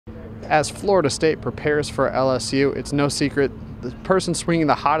As Florida State prepares for LSU, it's no secret the person swinging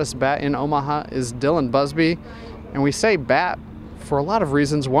the hottest bat in Omaha is Dylan Busby. And we say bat for a lot of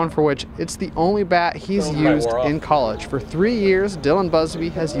reasons, one for which it's the only bat he's used in college. For 3 years, Dylan Busby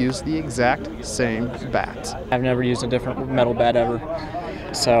has used the exact same bat. I've never used a different metal bat ever.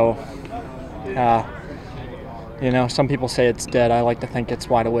 So, you know, some people say it's dead. I like to think it's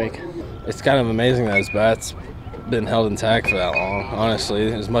wide awake. It's kind of amazing that his bat's been held intact for that long,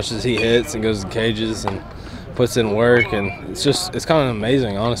 honestly. As much as he hits and goes in cages and puts in work, and it's kind of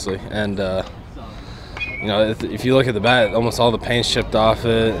amazing, honestly. And you know, if you look at the bat, almost all the paint's chipped off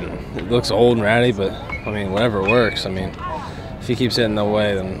it, and it looks old and ratty, but I mean, whatever works. I mean, if he keeps hitting no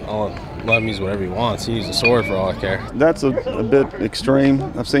way, then I'll let him use whatever he wants. He can use a sword for all I care. That's a bit extreme.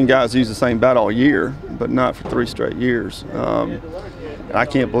 I've seen guys use the same bat all year, but not for 3 straight years. I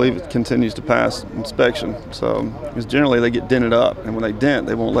can't believe it continues to pass inspection. So, because generally they get dented up, and when they dent,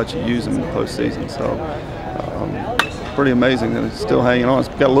 they won't let you use them in the postseason. So, pretty amazing that it's still hanging on. It's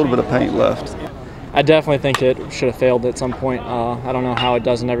got a little bit of paint left. I definitely think it should have failed at some point. I don't know how it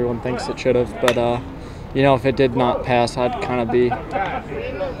doesn't. Everyone thinks it should have, but you know, if it did not pass, I'd probably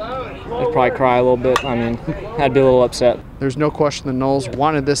cry a little bit. I mean, I'd be a little upset. There's no question the Noles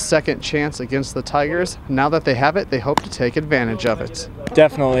wanted this second chance against the Tigers. Now that they have it, they hope to take advantage of it.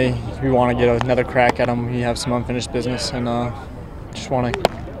 Definitely, we want to get another crack at them. We have some unfinished business, and just want to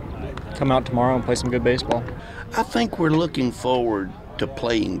come out tomorrow and play some good baseball. I think we're looking forward to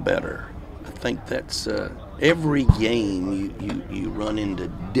playing better. I think that's every game you run into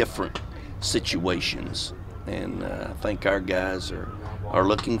different situations, and I think our guys are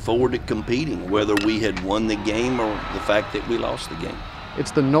looking forward to competing, whether we had won the game or the fact that we lost the game.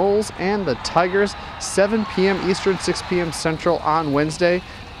 It's the Noles and the Tigers, 7 p.m. Eastern, 6 p.m. Central on Wednesday.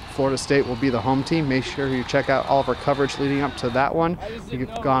 Florida State will be the home team. Make sure you check out all of our coverage leading up to that one. We've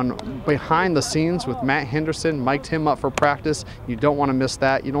gone behind the scenes with Matt Henderson, mic'd him up for practice. You don't want to miss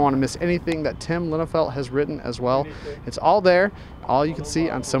that. You don't want to miss anything that Tim Linnefelt has written as well. It's all there. All you can see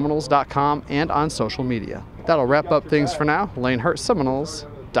on Seminoles.com and on social media. That'll wrap up things for now. Lane Hurt,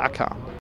 Seminoles.com.